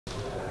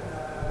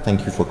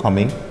thank you for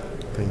coming.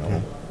 Thank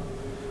you.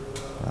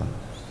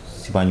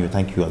 Sibanyo,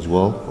 thank you as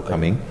well for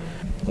coming.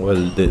 Well,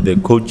 the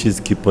coaches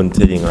keep on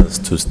telling us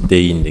to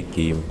stay in the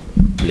game,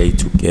 play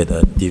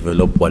together,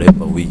 develop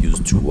whatever we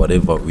used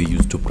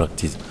to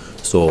practice.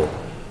 So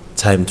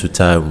time to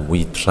time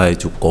we try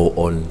to go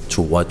on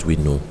to what we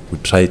know. We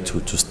try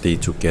to stay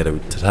together. We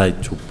try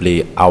to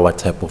play our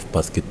type of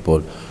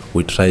basketball.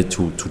 We try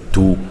to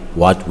do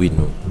what we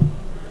know.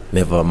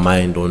 Never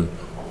mind on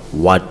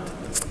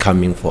what's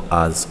coming for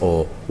us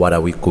or what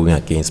are we going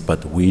against,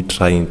 but we're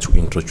trying to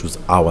introduce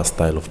our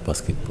style of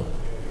basketball.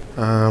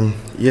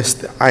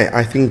 Yes,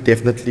 I think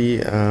definitely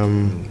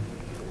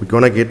we're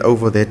going to get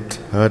over that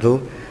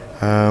hurdle.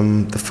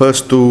 The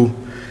first 2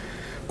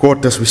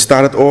 quarters we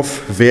started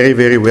off very,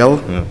 very well.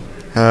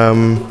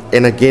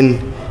 And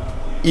again,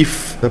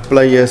 if the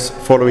players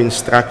follow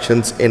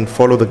instructions and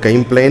follow the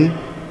game plan,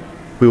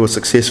 we were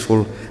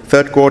successful.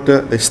 Third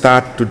quarter, they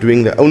start to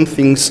doing their own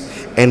things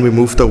and we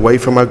moved away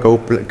from our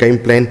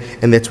game plan,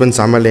 and that's when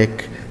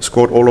Zamalek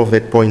scored all of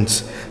that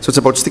points. So it's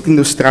about sticking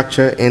to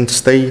structure and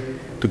stay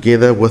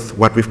together with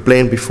what we've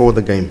planned before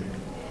the game.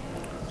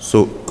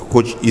 So,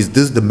 Coach, is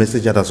this the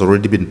message that has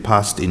already been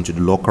passed into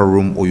the locker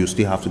room, or you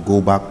still have to go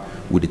back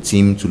with the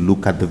team to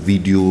look at the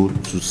video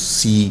to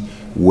see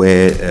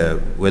where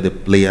the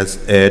players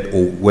erred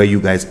or where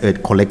you guys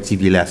erred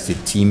collectively as a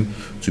team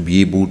to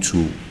be able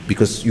to,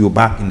 because you're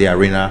back in the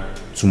arena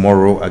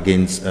tomorrow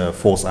against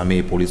Force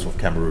Armée Police of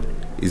Cameroon.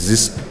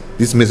 Is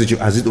this message,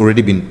 has it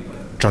already been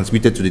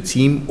transmitted to the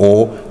team,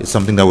 or is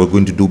something that we're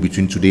going to do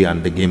between today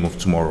and the game of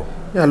tomorrow?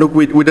 Yeah, look,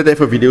 we did have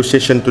a video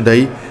session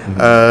today,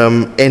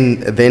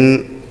 and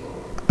then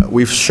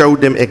we've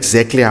showed them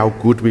exactly how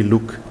good we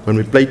look when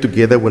we play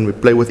together, when we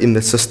play within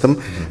the system.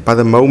 By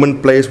the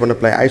moment players want to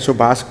play ISO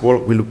basketball,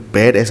 we look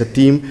bad as a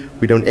team,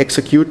 we don't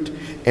execute,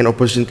 and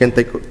opposition can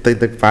take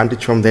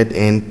advantage from that,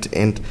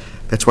 and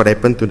that's what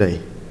happened today.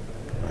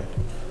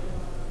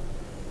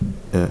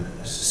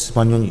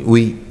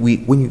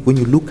 When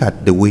you look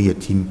at the way your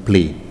team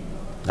played,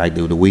 like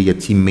the way your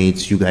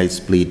teammates, you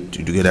guys played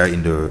together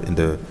in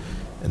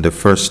the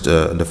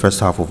first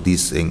half of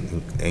this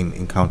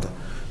encounter,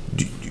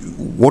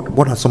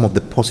 what are some of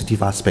the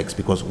positive aspects?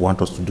 Because we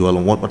want us to dwell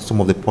on what are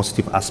some of the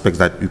positive aspects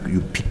that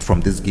you picked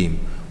from this game,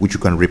 which you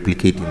can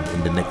replicate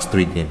in the next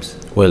 3 games?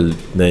 Well,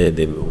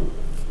 the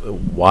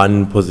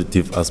one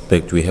positive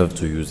aspect we have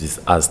to use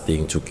is us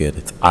staying together.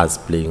 It's us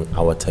playing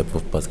our type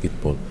of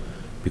basketball,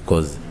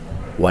 because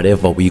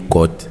whatever we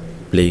got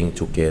playing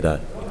together,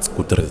 it's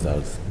good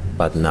results.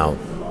 But now,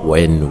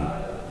 when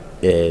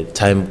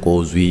time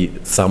goes,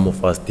 some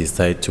of us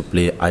decide to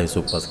play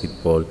ISO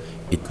basketball,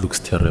 it looks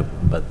terrible.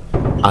 But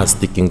us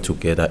sticking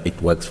together,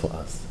 it works for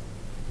us.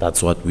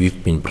 That's what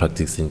we've been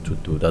practicing to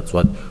do. That's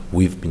what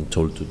we've been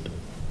told to do.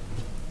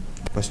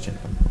 Question,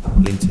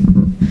 Lindsay.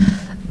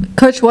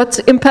 Coach, what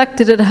impact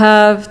did it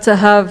have to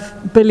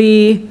have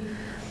Billy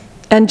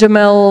and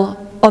Jamel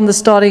on the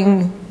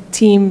starting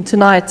team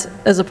tonight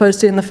as opposed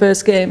to in the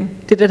first game?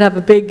 Did it have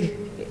a big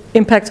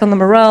impact on the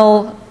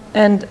morale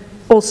and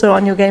also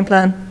on your game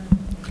plan?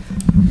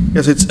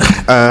 Yes,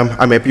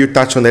 I'm happy you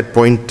touched on that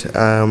point.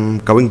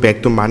 Going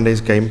back to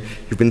Monday's game,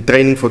 you've been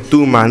training for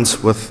 2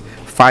 months with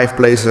 5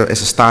 players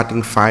as a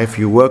starting 5.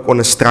 You work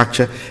on a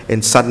structure,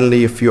 and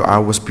suddenly a few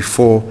hours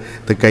before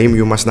the game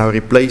you must now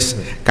replace.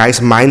 Guys'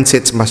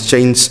 mindsets must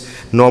change.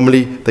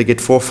 Normally they get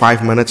 4 or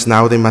 5 minutes,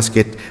 now they must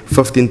get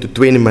 15 to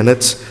 20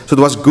 minutes. So it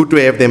was good to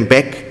have them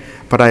back.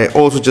 But I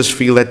also just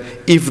feel that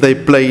if they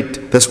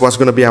played, this was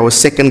going to be our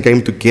 2nd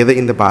game together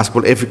in the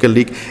Basketball Africa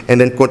League,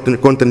 and then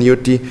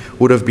continuity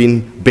would have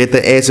been better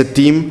as a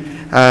team.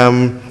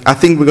 I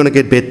think we're going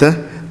to get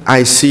better.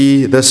 I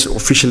see this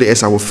officially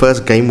as our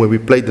first game where we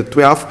played the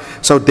 12.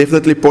 So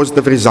definitely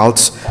positive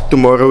results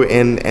tomorrow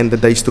and the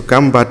days to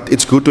come, but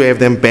it's good to have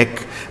them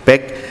back.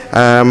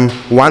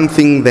 One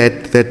thing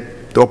that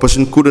the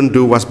opposition couldn't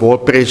do was ball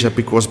pressure,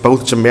 because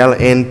both Jamel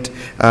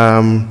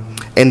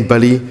and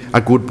Billy are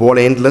good ball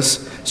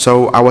handlers,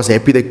 so I was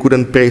happy they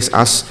couldn't press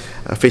us.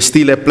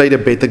 Festila played a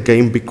better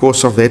game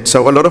because of that,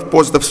 so a lot of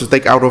positives to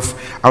take out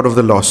of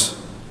the loss.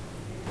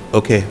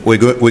 Okay,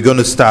 we're going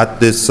to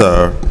start this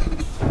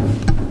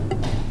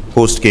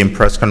post-game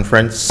press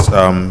conference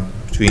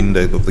between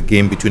the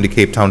game between the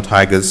Cape Town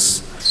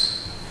Tigers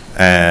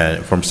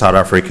from South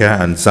Africa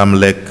and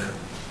Zamalek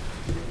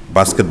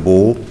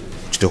Basketball,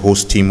 which is the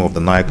host team of the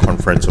night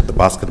conference of the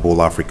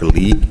Basketball Africa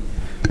League.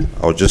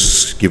 I'll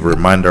just give a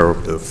reminder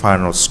of the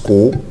final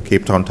score.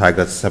 Cape Town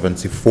Tigers 77, and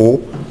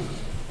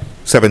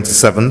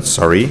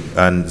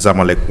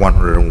Zamalek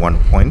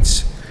 101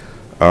 points.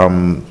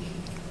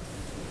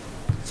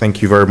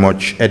 Thank you very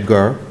much,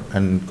 Edgar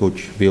and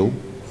Coach Bill,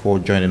 for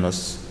joining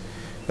us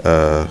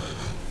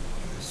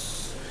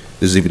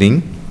this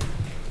evening.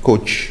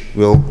 Coach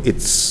Will,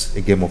 it's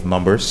a game of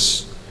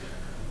numbers.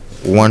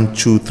 1,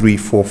 2, 3,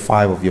 4,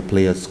 5 of your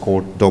players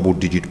scored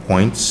double-digit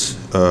points,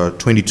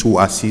 22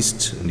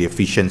 assists, and the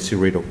efficiency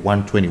rate of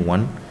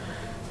 121.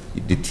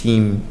 The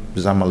team,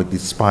 Zamalek,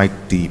 despite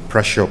the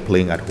pressure of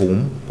playing at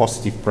home,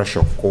 positive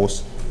pressure, of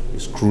course,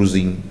 is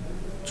cruising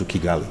to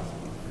Kigali.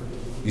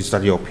 is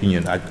that your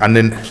opinion? And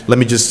then let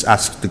me just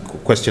ask the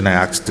question I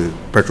asked the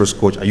Petro's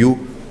coach. Are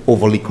you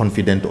overly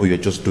confident, or you're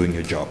just doing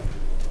your job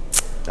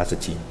as a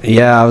team?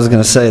 Yeah, I was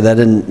going to say that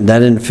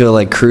didn't feel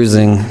like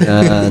cruising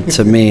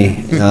to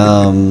me.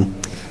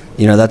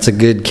 You know, that's a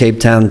good Cape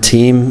Town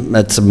team.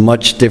 That's a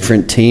much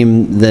different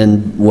team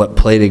than what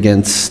played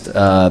against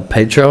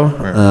Petro.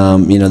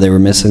 Right. You know, they were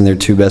missing their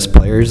two best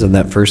players in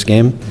that first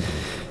game.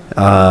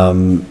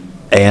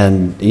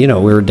 And, you know,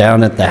 we were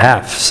down at the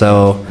half.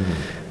 So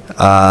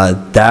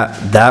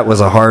that was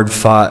a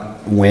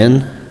hard-fought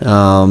win.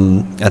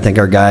 I think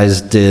our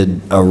guys did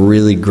a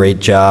really great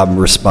job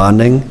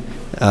responding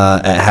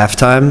at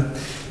halftime.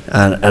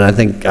 And I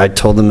think I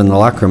told them in the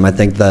locker room, I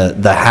think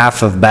the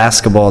half of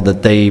basketball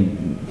that they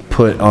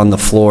put on the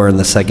floor in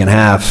the second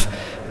half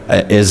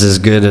is as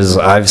good as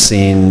I've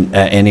seen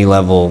at any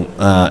level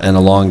in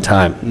a long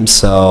time.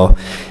 So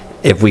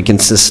if we can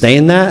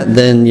sustain that,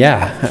 then yeah,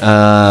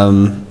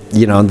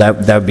 you know,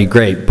 that would be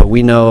great. But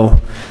we know,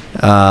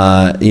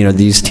 you know,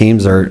 these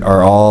teams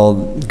are all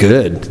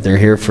good.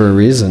 They're here for a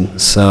reason.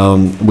 So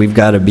we've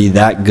got to be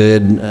that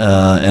good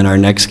in our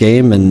next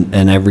game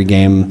and every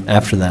game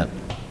after that.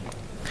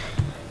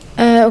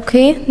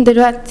 اوكي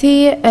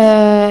دلوقتي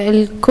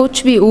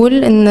الكوتش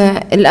بيقول ان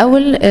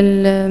الاول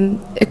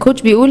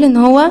الكوتش بيقول ان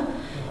هو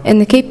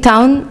ان كيب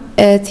تاون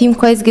تيم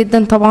كويس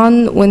جدا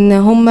طبعا، وان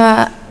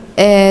هما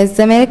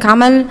الزمالك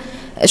عمل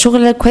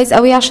شغل كويس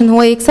قوي عشان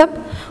هو يكسب،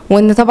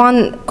 وان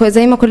طبعا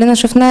زي ما كلنا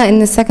شفنا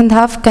ان السكند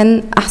هاف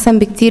كان احسن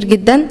بكتير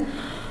جدا،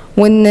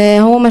 وان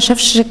هو ما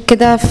شافش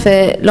كده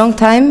في لونج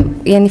تايم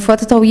يعني في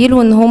وقت طويل،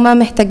 وان هما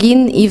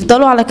محتاجين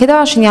يفضلوا على كده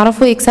عشان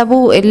يعرفوا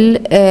يكسبوا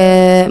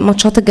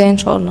الماتشات الجايه ان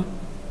شاء الله.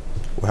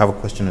 We have a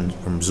question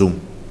from Zoom.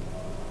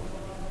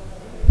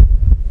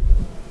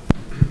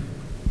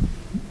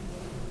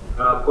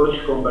 Coach,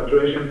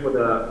 congratulations for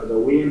the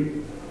win.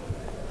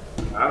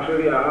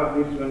 Actually, I have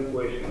this one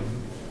question.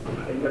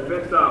 In the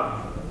first half,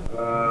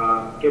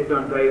 Cape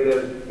Town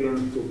Tigers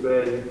seems to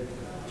play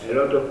a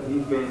lot of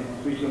defense,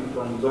 switching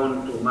from zone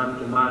to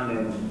man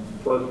and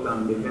cause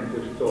some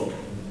defensive stops.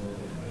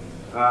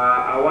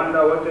 I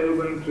wonder what are you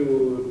going to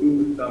do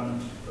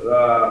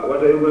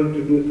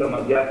some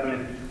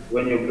adjustments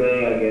when you're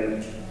playing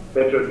against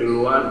Petro de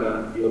Luanda?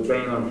 You're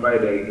playing on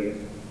Friday again,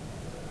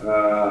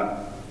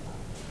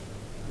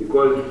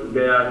 because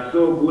they are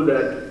so good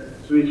at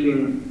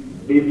switching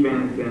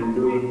defense and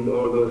doing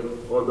all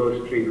those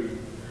tricks.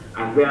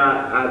 Are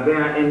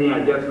there any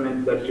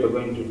adjustments that you're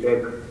going to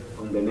take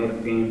on the next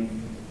game?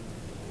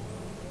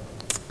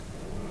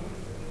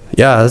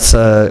 Yeah, that's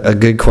a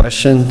good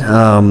question.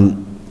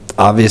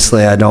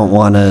 Obviously, I don't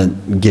want to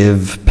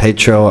give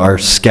Petro our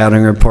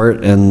scouting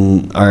report in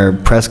our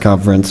press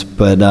conference,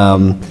 but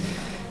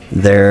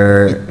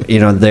they're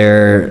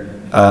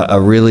a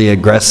really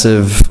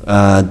aggressive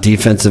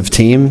defensive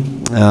team.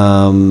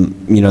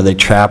 You know, they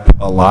trap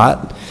a lot.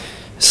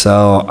 So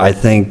I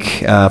think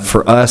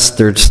for us,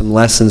 there's some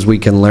lessons we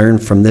can learn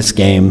from this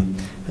game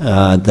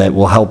that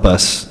will help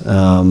us.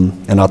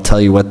 And I'll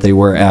tell you what they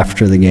were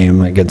after the game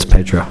against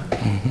Petro.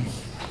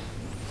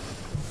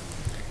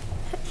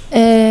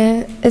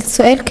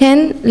 السؤال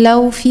كان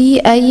لو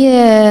في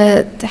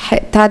اي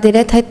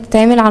تعديلات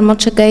هتتعمل على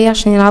الماتش الجاي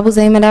عشان يلعبوا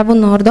زي ما لعبوا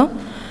النهارده،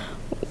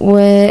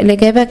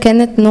 والاجابه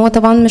كانت ان هو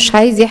طبعا مش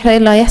عايز يحرق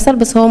اللي هيحصل،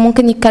 بس هو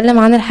ممكن يتكلم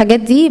عن الحاجات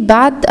دي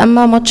بعد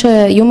اما ماتش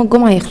يوم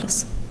الجمعه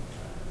يخلص.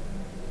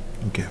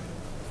 Okay.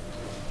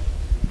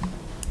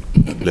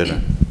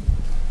 Lena.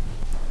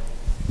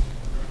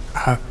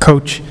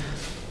 Coach,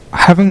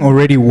 having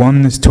already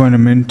won this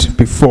tournament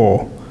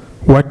before,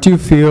 what do you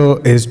feel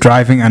is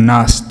driving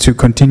Anas to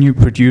continue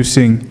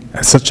producing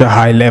at such a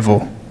high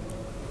level?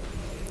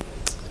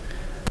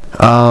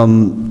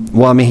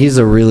 Well, I mean, he's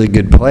a really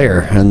good player,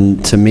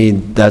 and to me,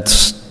 that's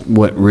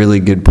what really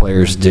good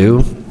players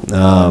do.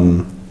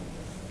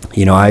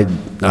 You know,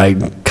 I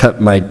cut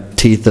my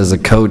teeth as a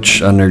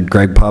coach under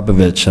Greg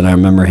Popovich, and I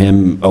remember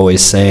him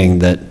always saying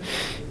that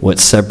what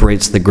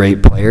separates the great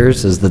players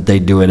is that they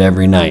do it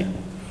every night.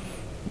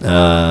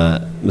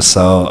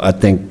 So I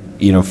think,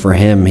 you know, for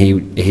him, he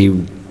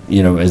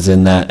you know, is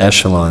in that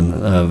echelon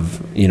of,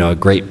 you know, a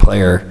great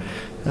player,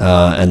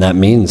 and that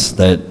means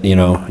that, you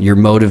know,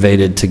 you're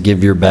motivated to give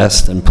your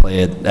best and play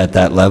it at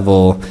that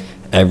level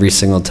every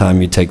single time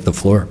you take the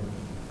floor.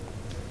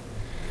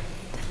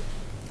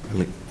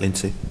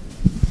 Lindsay.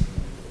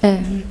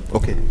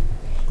 Okay,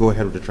 go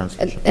ahead with the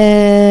translation.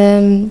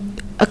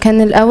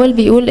 كان الأول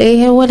بيقول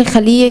إيه هو اللي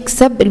يخليه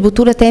يكسب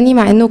البطولة تاني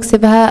مع إنه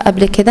كسبها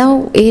قبل كده،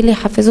 وإيه اللي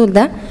يحفزه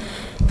لده.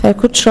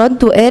 فالكوتش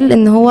رد وقال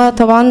إن هو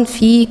طبعا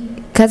في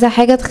كذا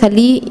حاجة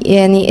تخليه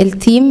يعني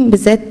التيم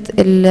بالذات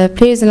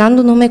البلايرز اللي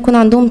عنده إن هم يكون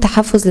عندهم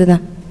تحفز لده.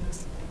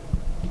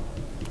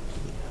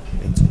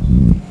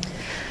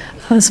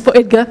 For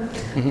Edgar,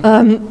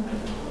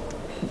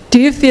 do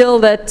you feel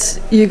that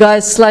you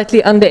guys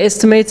slightly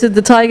underestimated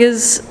the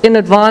Tigers in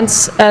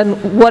advance, and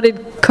what did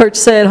Coach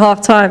say at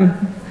halftime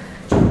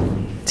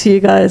to you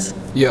guys?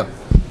 Yeah,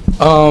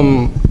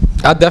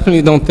 I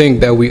definitely don't think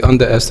that we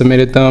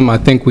underestimated them. I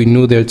think we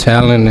knew their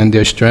talent and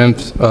their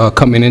strengths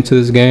coming into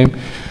this game.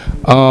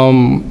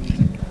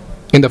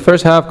 In the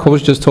first half,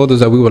 coach just told us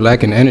that we were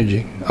lacking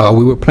energy.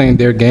 We were playing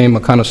their game, a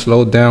kind of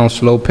slowed down,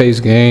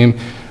 slow-paced game,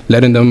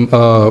 letting them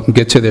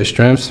get to their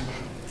strengths.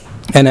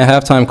 And at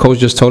halftime, coach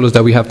just told us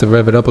that we have to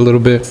rev it up a little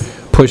bit,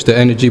 push the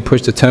energy,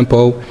 push the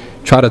tempo,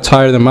 try to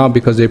tire them out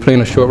because they're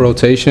playing a short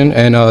rotation,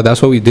 and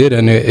that's what we did,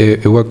 and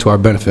it worked to our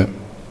benefit.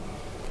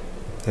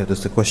 Yeah,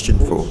 that's the question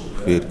for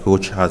the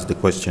coach. Has the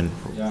question.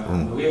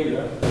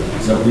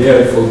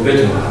 Zamalek for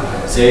better,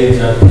 saying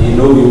that he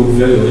knows you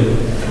very well,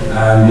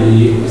 and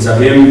it's a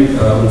game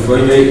on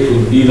Friday. It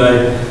will be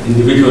like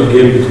individual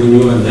game between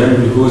you and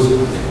them because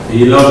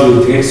he loves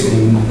your tricks on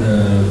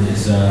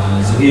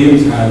his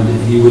games, and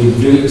he will be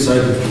very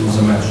excited for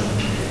the match.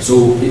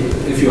 So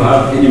if you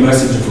have any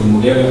message for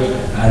Mughera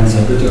and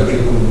the better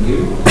game.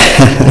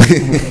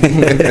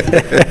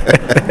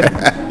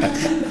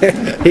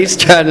 He's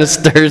trying to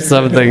stir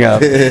something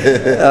up.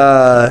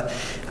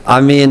 I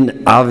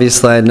mean,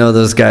 obviously, I know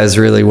those guys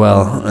really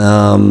well.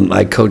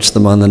 I coached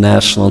them on the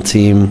national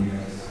team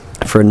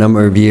for a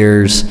number of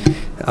years.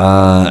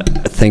 I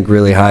think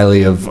really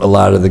highly of a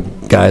lot of the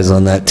guys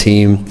on that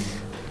team.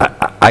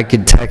 I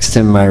could text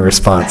him my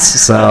response.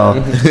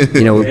 So,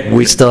 you know,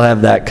 we still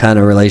have that kind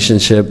of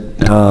relationship.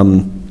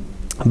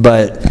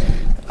 But,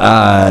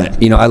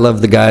 you know, I love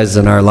the guys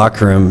in our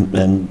locker room,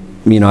 and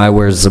you know, I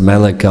wear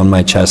Zamalek on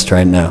my chest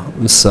right now,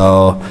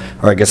 so,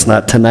 or I guess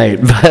not tonight,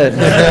 but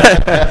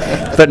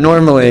but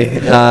normally.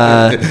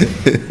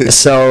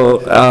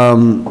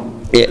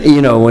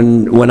 You know,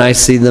 when I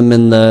see them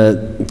in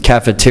the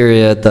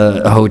cafeteria at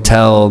the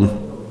hotel,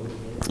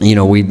 you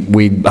know,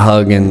 we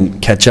hug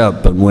and catch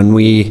up. But when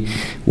we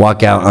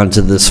walk out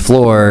onto this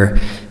floor,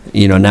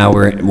 you know, now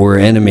we're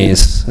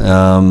enemies,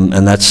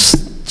 and that's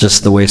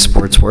just the way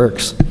sports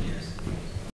works.